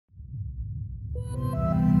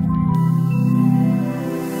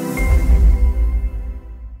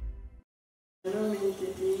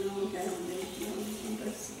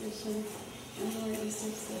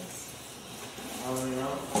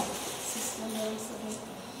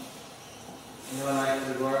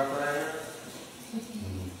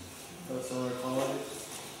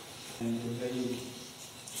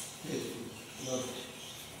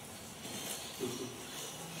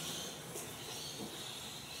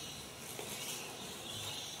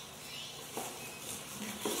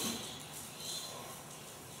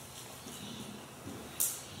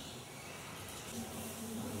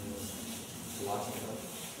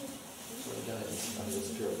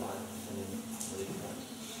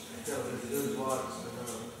those blocks are going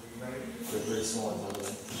to be made? They're pretty small, by the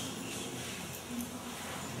way.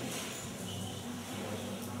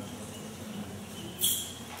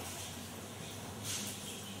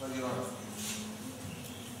 What do you want?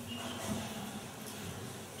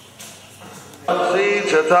 Sri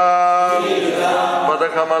Chata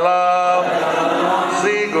Padakamala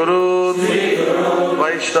Sri Guru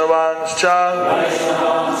Vaishnavanscha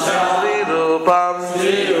Sri Rupam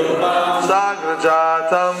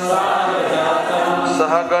Sagrajatam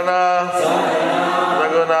Sahagana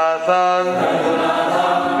Raghunathan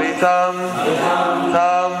Vitam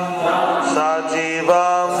Tam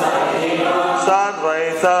Sajivam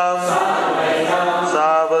Sadvaitam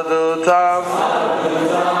Savadutam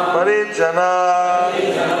Parijana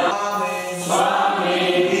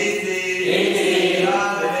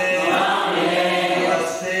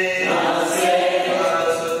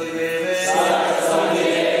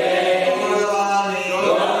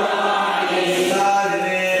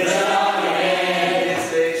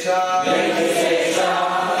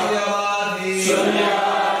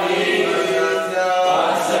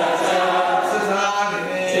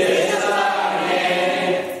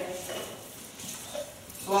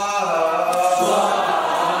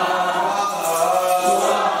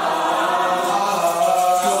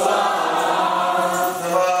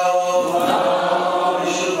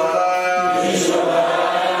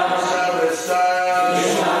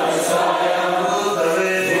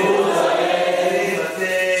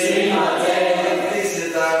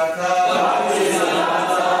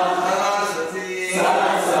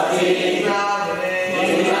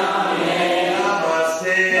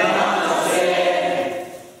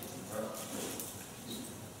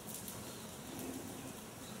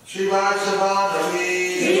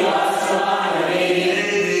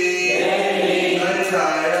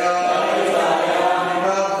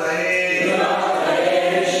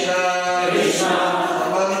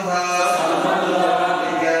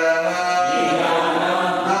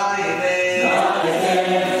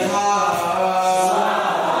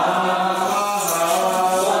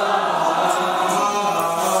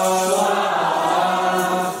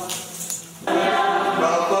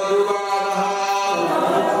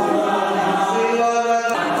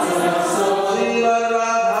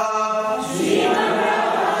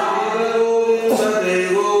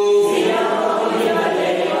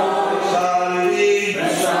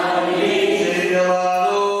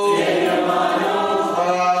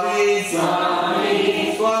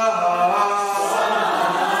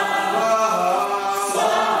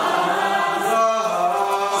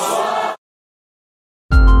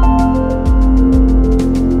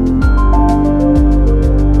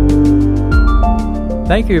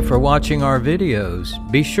Thank you for watching our videos.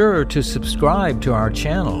 Be sure to subscribe to our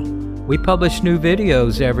channel. We publish new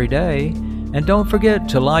videos every day, and don't forget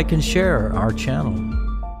to like and share our channel.